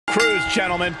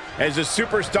gentlemen, as a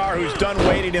superstar who's done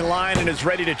waiting in line and is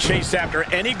ready to chase after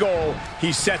any goal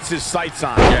he sets his sights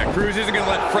on. Yeah, Cruz isn't going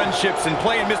to let friendships and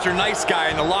playing Mr. Nice Guy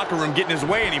in the locker room get in his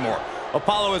way anymore.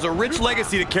 Apollo has a rich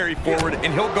legacy to carry forward,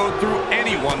 and he'll go through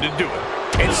anyone to do it.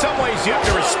 In some ways, you have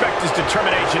to respect his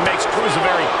determination. Makes Cruz a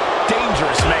very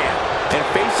dangerous man. And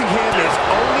facing him is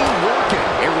Oney,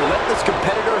 a relentless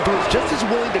competitor who is just as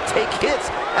willing to take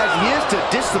hits as he is to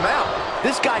dish them out.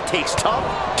 This guy takes tough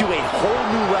to a whole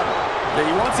new level. Yeah,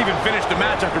 he once even finished the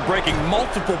match after breaking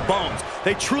multiple bones.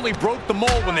 They truly broke the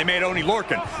mold when they made Oney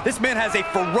lorken. This man has a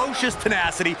ferocious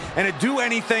tenacity and a do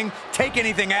anything, take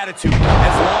anything attitude as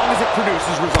long as it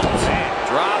produces results.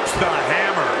 Drops the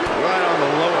hammer right on the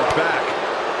lower back.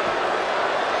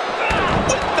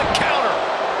 With the counter.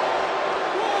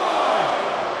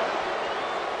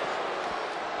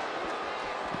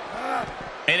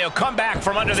 And he'll come back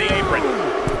from under the apron.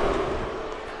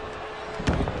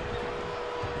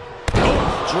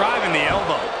 Driving the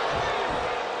elbow.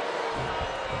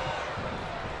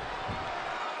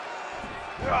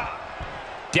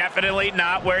 Definitely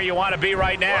not where you want to be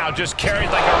right now. Just carried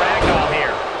like a ragdoll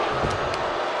here.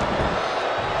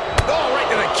 Oh, right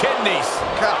to the kidneys.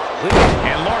 Golly.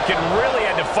 And Lorken really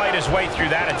had to fight his way through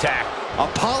that attack.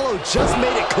 Apollo just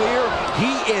made it clear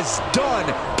he is done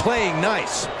playing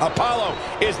nice. Apollo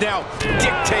is now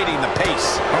dictating the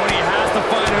pace. Oney has to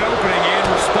find an opening and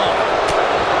respond.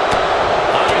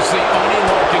 Obviously, Oney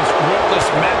Lorken's ruthless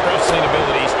mat wrestling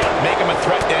abilities make him a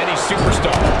threat to any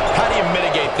superstar. How do you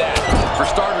mitigate that? For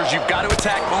starters, you've got to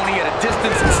attack Oney at a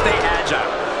distance and stay agile.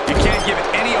 You can't give it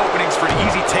any openings for an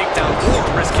easy takedown or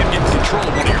risk him getting control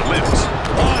of one of your limbs.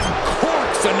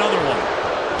 Uncorks another one.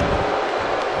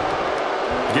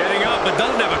 Getting up, but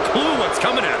doesn't have a clue what's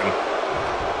coming at him.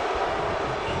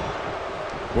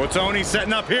 What's Oney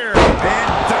setting up here? And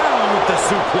down with the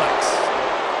suplex.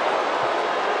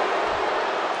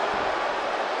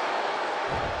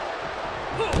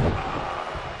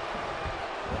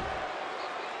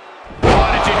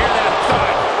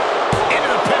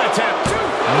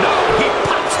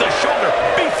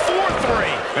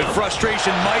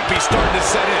 Frustration might be starting to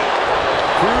set in.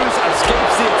 Cruz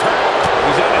escapes the attack.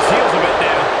 He's on his heels a bit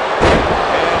now.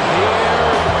 And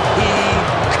here he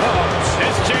comes.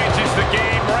 This changes the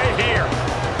game right here.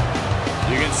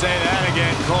 You can say that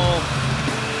again, Cole.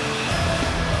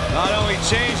 Not only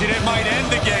changing, it might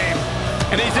end the game.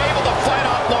 And he's able to fight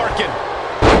off Lorken.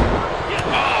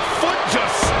 Oh, foot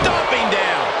just stomping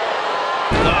down.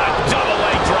 Double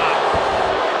leg drop.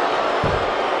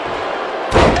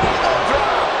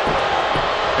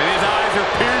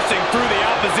 Piercing through the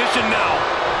opposition now.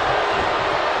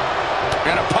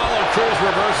 And Apollo Cruz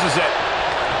reverses it.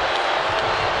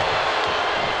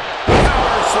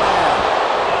 Power slam.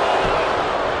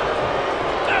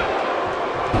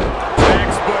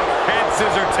 Textbook head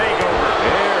scissor takeover.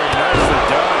 Very nicely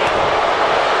done.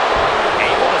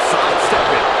 Able to sidestep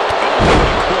it.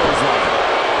 Clothesline.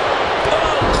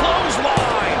 Oh,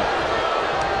 clothesline.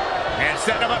 And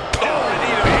setting him up. Oh, and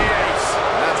he ace.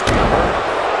 That's gonna hurt.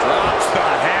 Drops the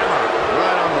hammer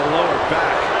right on the lower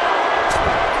back.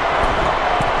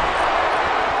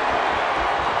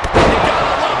 You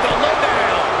gotta love the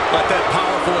lowdown. Let that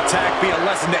powerful attack be a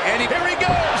lesson to any. Here he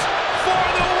goes for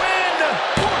the win.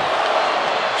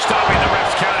 Stopping the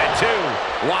ref's count at 2.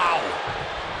 Wow.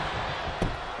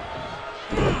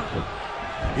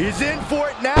 He's in for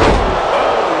it now.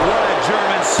 Oh, What a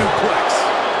German suplex.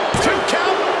 2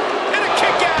 count and a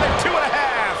kick out at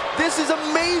 2.5. this is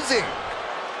amazing.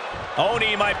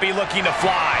 Oney might be looking to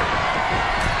fly.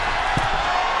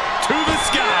 To the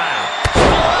sky.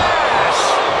 Splash!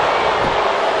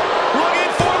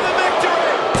 Looking for the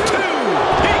victory. 2.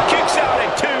 He kicks out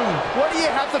at 2. What do you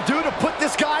have to do to put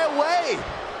this guy away?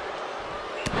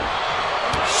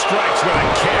 Strikes with a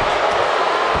kick.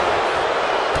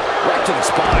 Right to the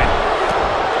spine.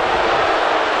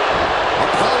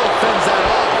 Apollo fends that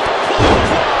off.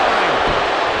 Clothesline.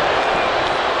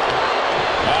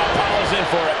 Apollo's in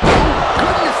for it.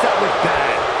 Goodness, that was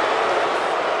bad.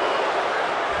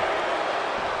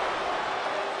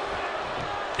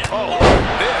 Oh,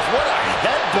 this, what a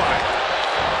headbutt.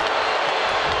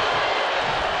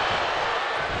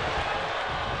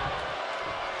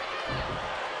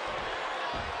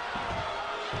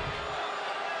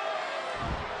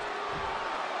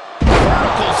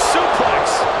 Vertical suplex.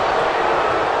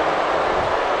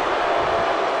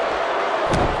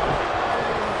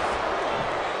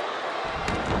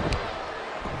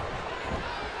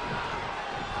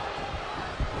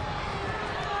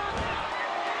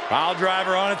 Pile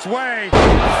driver on its way.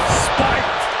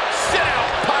 Spiked. Sit out.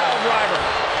 Pile driver.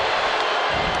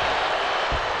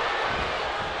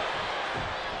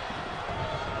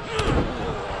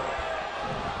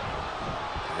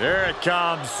 Here it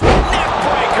comes.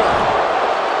 Neckbreaker.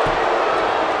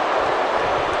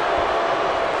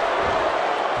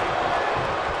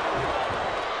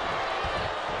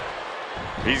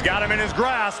 He's got him in his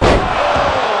grasp. Oh,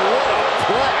 what a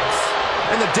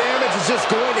plex. And the damage is just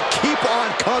going to keep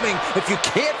on coming if you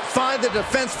can't find the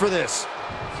defense for this.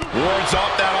 Wards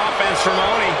off that offense from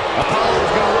Oney.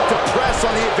 Apollo's going to look to press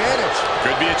on the advantage.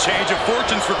 Could be a change of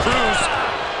fortunes for Cruz.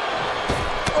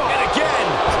 And again.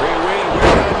 Great way to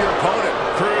wear down your opponent.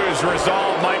 Cruz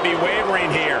resolve might be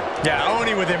wavering here. Yeah,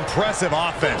 Oney with impressive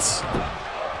offense. Down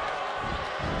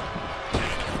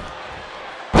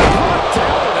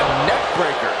with a neck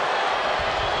breaker.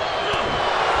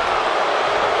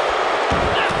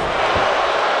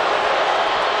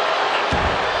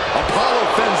 Apollo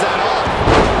fends that off.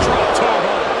 Drop toe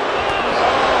hold.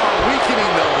 Oh,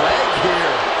 weakening the leg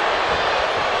here.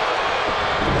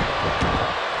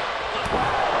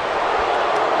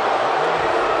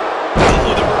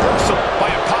 Oh, the reversal by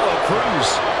Apollo Cruz.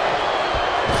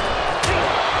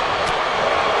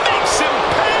 Makes him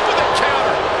pay with a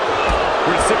counter.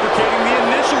 Reciprocating the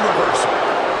initial reversal.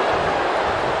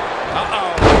 Uh-oh.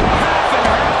 Half and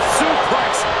half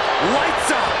suplex.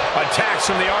 Lights up. Attacks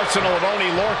from the arsenal of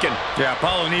Oney Lorken. Yeah,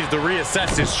 Apollo needs to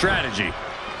reassess his strategy.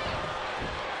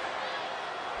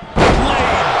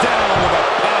 Laid down with a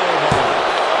powerbomb.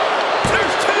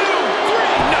 There's 2,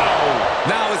 3, no.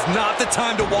 Now is not the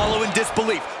time to wallow in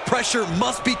disbelief. Pressure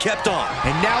must be kept on.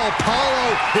 And now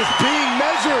Apollo is being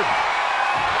measured.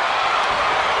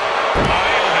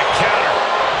 Eye on the counter.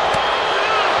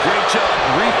 Great job.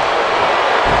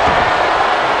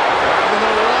 Grabbing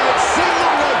the leg,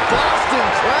 single leg Boston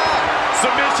Crab.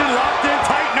 Submission locked in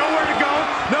tight. Nowhere to go.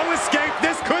 No escape.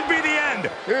 This could be the end.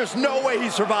 There's no way he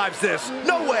survives this.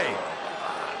 No way.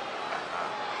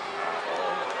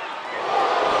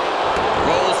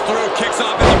 Rolls through, kicks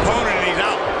off his opponent, and he's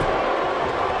out.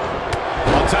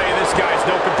 I'll tell you, this guy's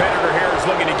no competitor here is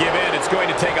looking to give in. It's going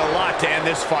to take a lot to end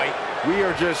this fight. We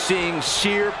are just seeing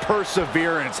sheer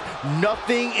perseverance.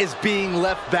 Nothing is being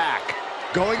left back.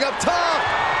 Going up top.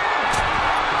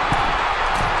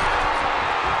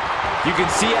 You can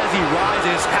see as he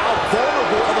rises how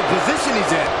vulnerable of a position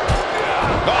he's in.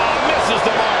 Oh, misses the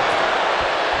mark.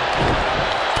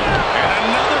 And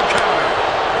another counter.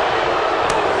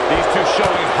 These two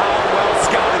showing how well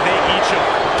scouted they each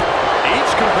are.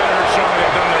 Each competitor showing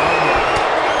they've done their homework.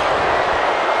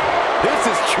 This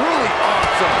is truly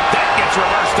awesome. That gets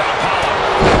reversed to Apollo.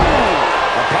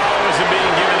 Apollo isn't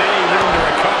being given any room to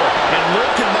recover. And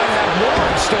Lorken might have more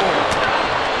in store.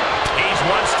 He's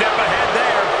one step ahead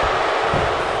there.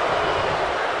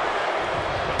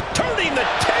 Turning the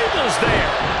tables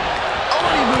there.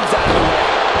 Oney moves out of the way.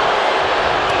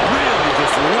 Really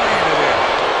just laying it in.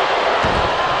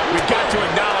 We've got to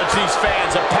acknowledge these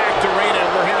fans. A packed arena, and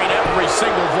we're hearing every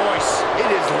single voice. It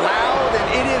is loud and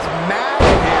it is mad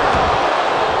in here.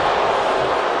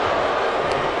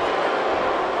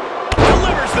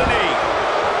 Delivers the knee.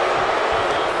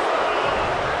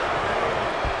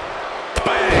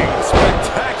 Bang!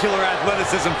 Spectacular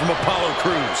athleticism from Apollo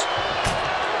Cruz.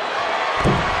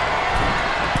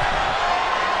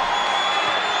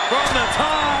 From the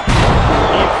top.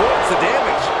 He avoids the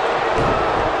damage.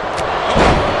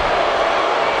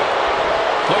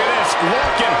 Look at this.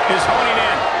 Lorken is honing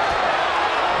in.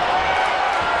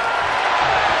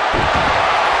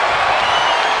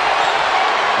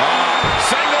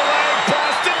 Single leg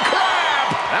Boston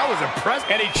Crab. That was impressive.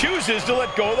 And he chooses to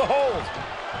let go of the hold.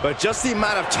 But just the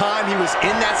amount of time he was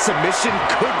in that submission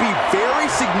could be very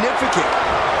significant.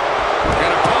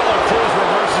 And Apollo Cruz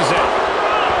reverses it.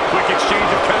 Quick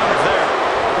exchange of counters there.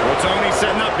 What's Oney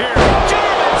setting up here?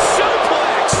 German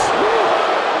suplex.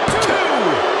 2.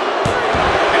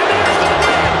 And there's the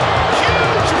win.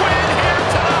 Huge win here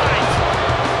tonight.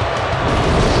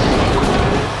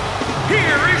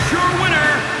 Here is your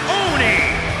winner, Oney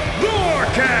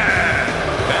Lorken.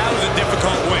 That was a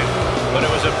difficult win, but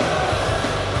it was a...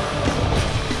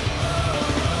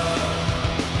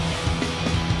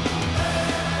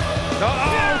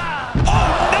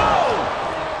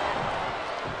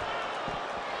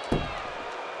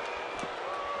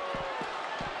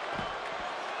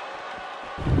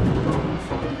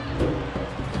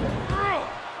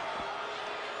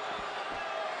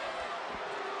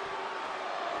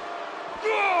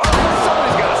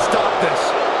 Somebody's got to stop this.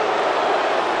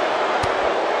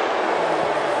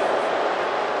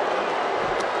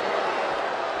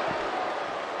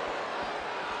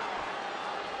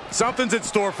 Something's in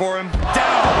store for him.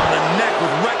 Down on the neck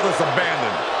with reckless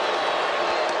abandon.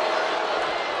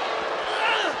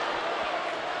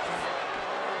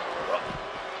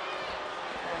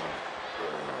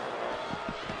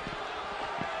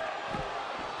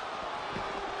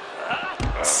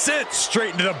 Sits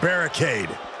straight into the barricade.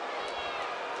 Oh,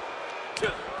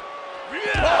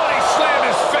 he slammed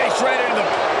his face right into the...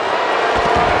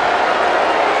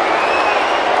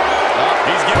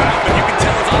 He's giving up, and you can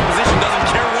tell his opposition doesn't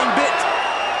care one bit.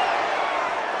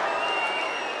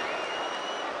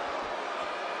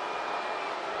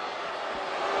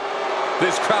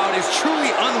 This crowd is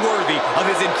truly unworthy of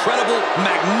his incredible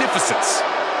magnificence.